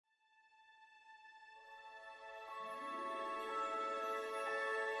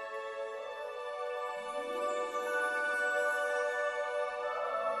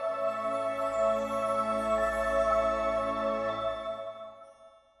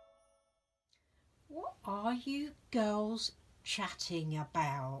are you girls chatting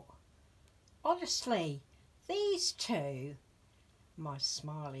about? Honestly, these two, my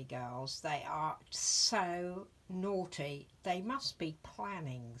smiley girls, they are so naughty. They must be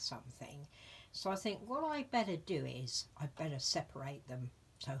planning something. So I think what I better do is I better separate them.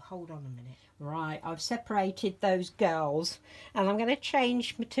 So hold on a minute. Right, I've separated those girls and I'm going to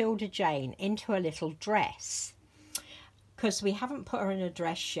change Matilda Jane into a little dress because we haven't put her in a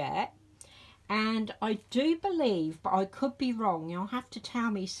dress yet. And I do believe, but I could be wrong, you'll have to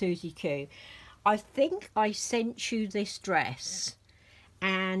tell me, SuzyQ, I think I sent you this dress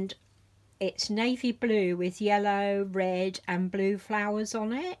and it's navy blue with yellow, red and blue flowers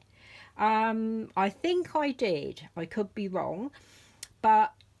on it. I think I did, I could be wrong,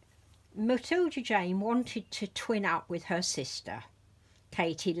 but Matilda Jane wanted to twin up with her sister,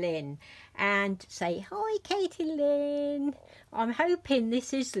 Katie Lynn, and say, "Hi Katie Lynn, I'm hoping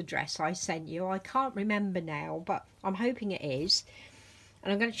this is the dress I sent you. I can't remember now, but I'm hoping it is."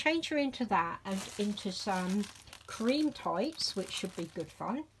 And I'm going to change her into that and into some cream tights, which should be good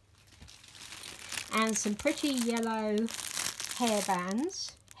fun. And some pretty yellow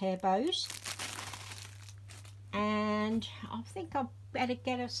hairbands, hair bows. And I think I'll better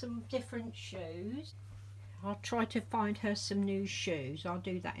get her some different shoes. I'll try to find her some new shoes. I'll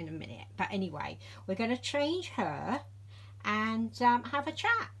do that in a minute. But anyway, we're going to change her and have a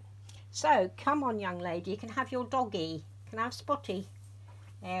chat. So come on, young lady, you can have your doggy. Can I have Spotty?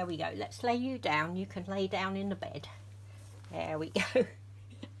 There we go. Let's lay you down. You can lay down in the bed. There we go.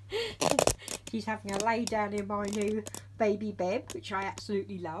 She's having a lay down in my new baby bed, which I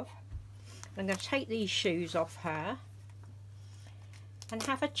absolutely love. I'm going to take these shoes off her and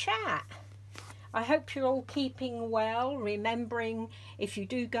have a chat. I hope you're all keeping well, remembering if you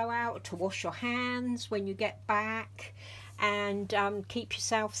do go out to wash your hands when you get back, and keep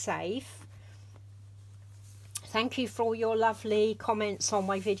yourself safe. Thank you for all your lovely comments on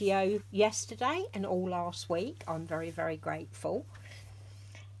my video yesterday and all last week. I'm very, very grateful.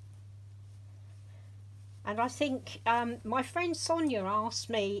 And I think my friend Sonia asked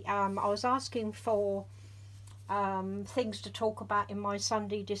me, I was asking for things to talk about in my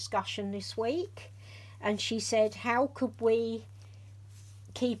Sunday discussion this week, and she said, how could we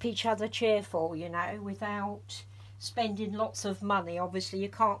keep each other cheerful, you know, without spending lots of money? Obviously you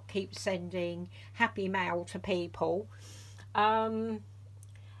can't keep sending happy mail to people, and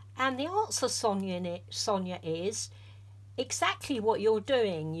the answer, Sonia, is exactly what you're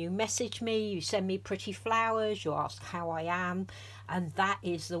doing. You message me, you send me pretty flowers, you ask how I am, and that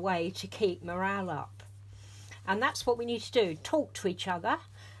is the way to keep morale up. And that's what we need to do, talk to each other.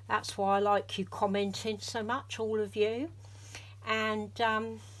 That's why I like you commenting so much, all of you. And,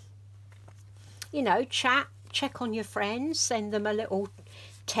 you know, chat, check on your friends, send them a little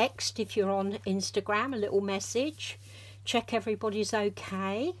text if you're on Instagram, a little message. Check everybody's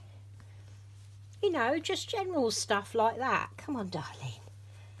okay. You know, just general stuff like that. Come on, darling.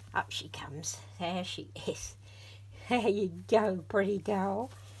 Up she comes. There she is. There you go, pretty girl.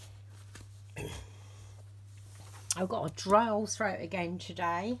 I've got a dry old throat again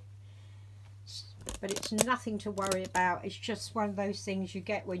today, but it's nothing to worry about. It's just one of those things you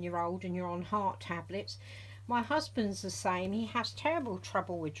get when you're old and you're on heart tablets. My husband's the same. He has terrible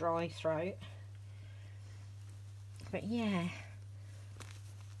trouble with dry throat. But yeah,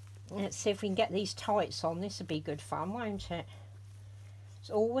 let's see if we can get these tights on. This will be good fun, won't it? It's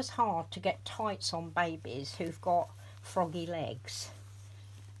always hard to get tights on babies who've got froggy legs.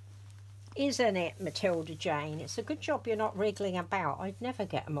 Isn't it, Matilda Jane? It's a good job you're not wriggling about. I'd never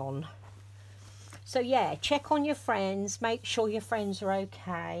get them on. So yeah, check on your friends. Make sure your friends are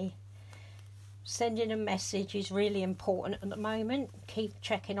okay. Sending a message is really important at the moment. Keep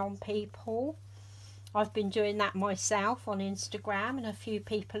checking on people. I've been doing that myself on Instagram, and a few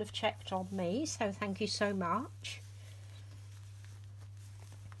people have checked on me, so thank you so much.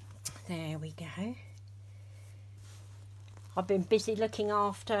 There we go. I've been busy looking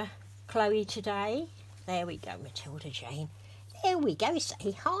after Chloe today. There we go, Matilda Jane. There we go.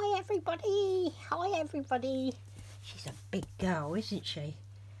 Say hi, everybody. Hi, everybody. She's a big girl, isn't she?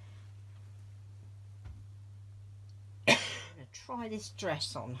 I'm going to try this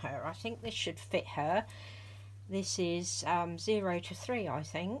dress on her. I think this should fit her. This is 0 to 3, I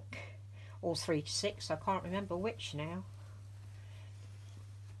think. Or 3 to 6. I can't remember which now.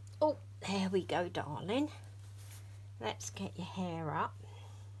 Oh, there we go, darling. Let's get your hair up.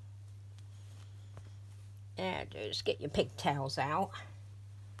 There, just get your pigtails out.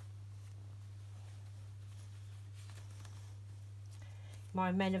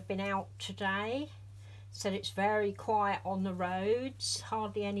 My men have been out today Said it's very quiet on the roads,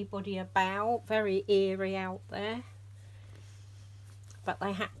 hardly anybody about, very eerie out there. But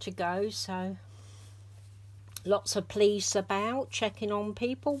they had to go, so lots of police about checking on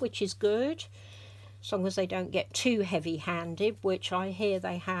people, which is good, as long as they don't get too heavy-handed, which I hear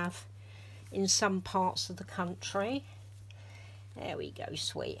they have in some parts of the country. There we go,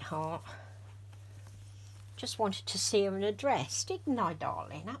 sweetheart. Just wanted to see her in a dress, didn't I,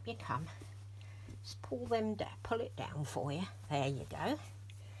 darling? Up you come. Just pull it down for you. There you go.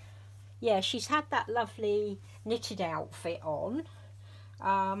 Yeah, she's had that lovely knitted outfit on.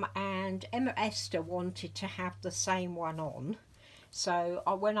 And Emma Esther wanted to have the same one on. So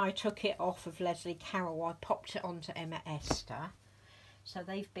when I took it off of Leslie Carroll, I popped it onto Emma Esther. So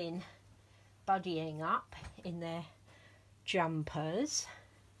they've been buddying up in their jumpers.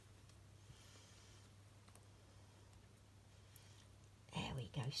 There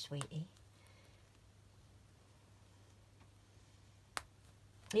we go, sweetie.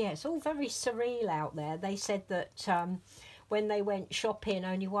 Yeah, it's all very surreal out there. They said that when they went shopping,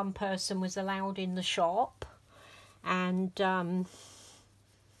 only one person was allowed in the shop. And,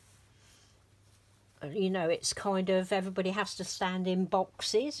 you know, it's kind of everybody has to stand in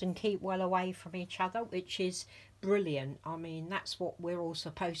boxes and keep well away from each other, which is brilliant. I mean, that's what we're all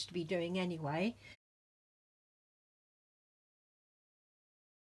supposed to be doing anyway.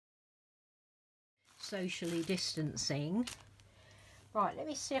 Socially distancing. Right, let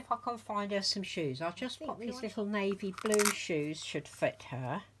me see if I can find her some shoes. I'll just pop these little navy blue shoes, should fit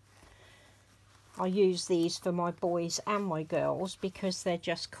her. I use these for my boys and my girls because they're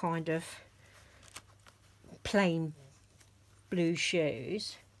just kind of plain blue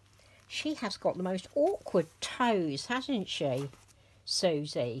shoes. She has got the most awkward toes, hasn't she,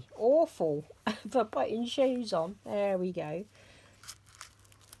 Susie? Awful for putting shoes on. There we go.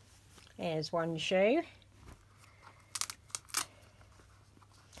 There's one shoe.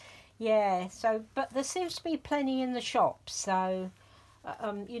 Yeah, so, but there seems to be plenty in the shops, so,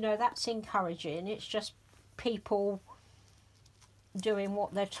 you know, that's encouraging. It's just people doing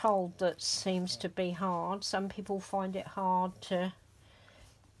what they're told that seems to be hard. Some people find it hard to,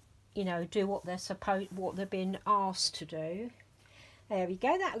 you know, do what they're being asked to do. There we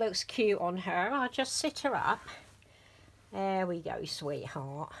go, that looks cute on her. I'll just sit her up. There we go,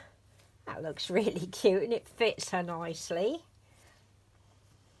 sweetheart. That looks really cute and it fits her nicely.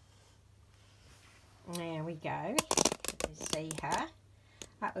 There we go. Let's see her.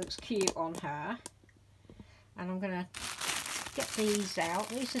 That looks cute on her. And I'm going to get these out.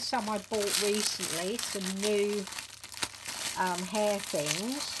 These are some I bought recently. Some new hair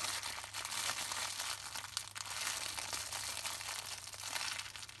things.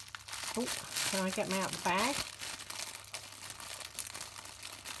 Oh, can I get them out of the bag?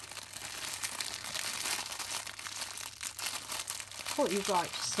 Thought you'd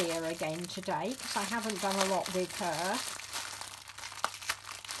like to see her again today because I haven't done a lot with her.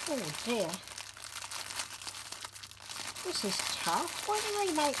 Oh dear. This is tough. Why do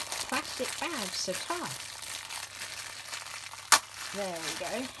they make plastic bags so tough? There we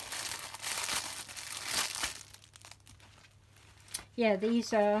go. Yeah,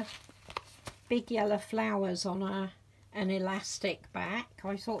 these are big yellow flowers on an elastic back.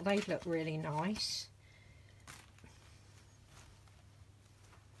 I thought they'd look really nice.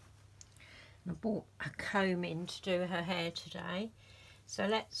 I bought a comb in to do her hair today. So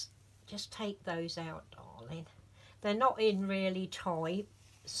let's just take those out, darling. They're not in really tight,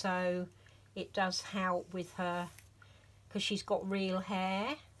 so it does help with her because she's got real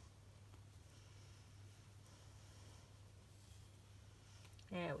hair.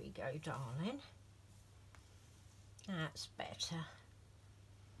 There we go, darling. That's better.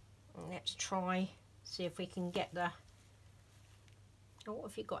 Let's try, see if we can get the... Oh, what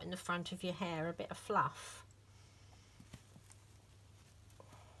have you got in the front of your hair? A bit of fluff.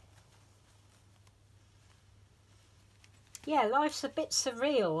 Yeah, life's a bit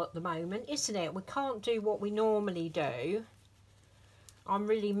surreal at the moment, isn't it? We can't do what we normally do. I'm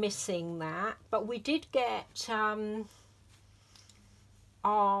really missing that. But we did get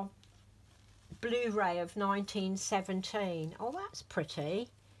our Blu-ray of 1917. Oh, that's pretty.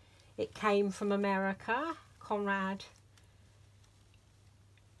 It came from America. Conrad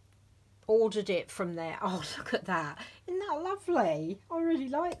ordered it from there. Oh, look at that. Isn't that lovely? I really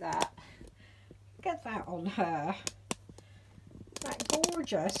like that. Get that on her. That's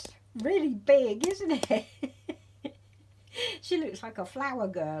gorgeous. Really big, isn't it? She looks like a flower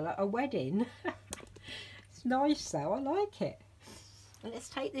girl at a wedding. It's nice though, I like it. And let's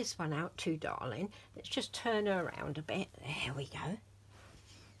take this one out too, darling. Let's just turn her around a bit. There we go.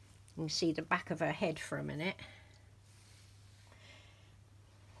 You can see the back of her head for a minute.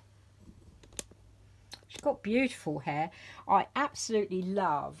 She's got beautiful hair. I absolutely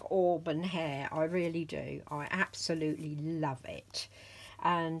love auburn hair. I really do. I absolutely love it.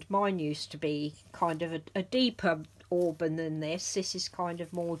 And mine used to be kind of a deeper auburn than this. This is kind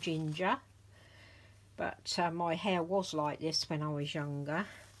of more ginger. But my hair was like this when I was younger.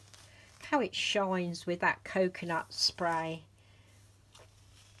 How it shines with that coconut spray.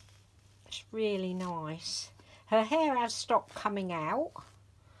 It's really nice. Her hair has stopped coming out.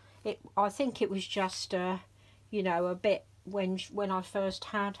 I think it was just, you know, a bit when I first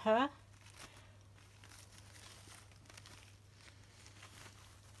had her.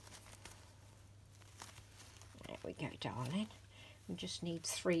 There we go, darling. We just need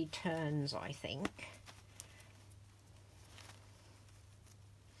 3 turns, I think.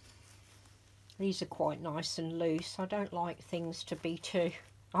 These are quite nice and loose. I don't like things to be too...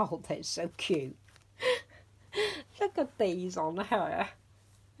 Oh, they're so cute. Look at these on her.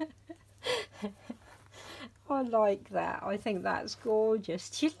 I like that. I think that's gorgeous.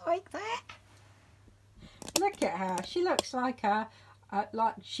 Do you like that? Look at her. She looks like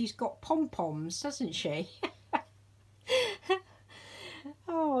like she's got pom-poms, doesn't she?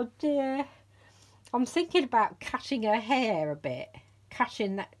 Oh dear. I'm thinking about cutting her hair a bit.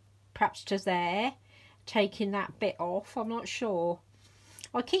 Cutting that perhaps to there. Taking that bit off. I'm not sure.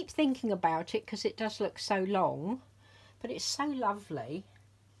 I keep thinking about it because it does look so long. But it's so lovely.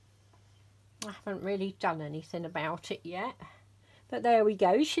 I haven't really done anything about it yet. But there we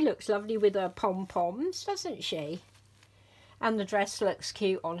go. She looks lovely with her pom-poms, doesn't she? And the dress looks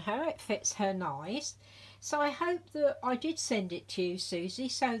cute on her. It fits her nice. So I hope that I did send it to you, Suzy,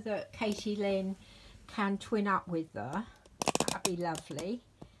 so that Katie Lynn can twin up with her. That'd be lovely.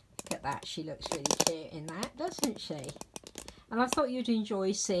 Look at that. She looks really cute in that, doesn't she? And I thought you'd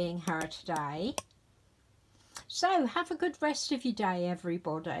enjoy seeing her today. So have a good rest of your day,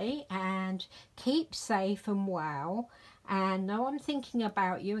 everybody, and keep safe and well. And know I'm thinking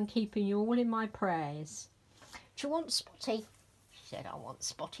about you and keeping you all in my prayers. Do you want Spotty? She said, I want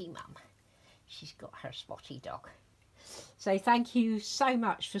Spotty, Mum. She's got her Spotty dog. So thank you so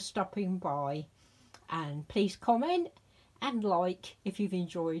much for stopping by. And please comment and like if you've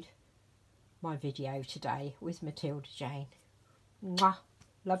enjoyed my video today with Matilda Jane. Mwah.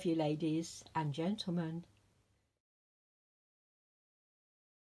 Love you, ladies and gentlemen.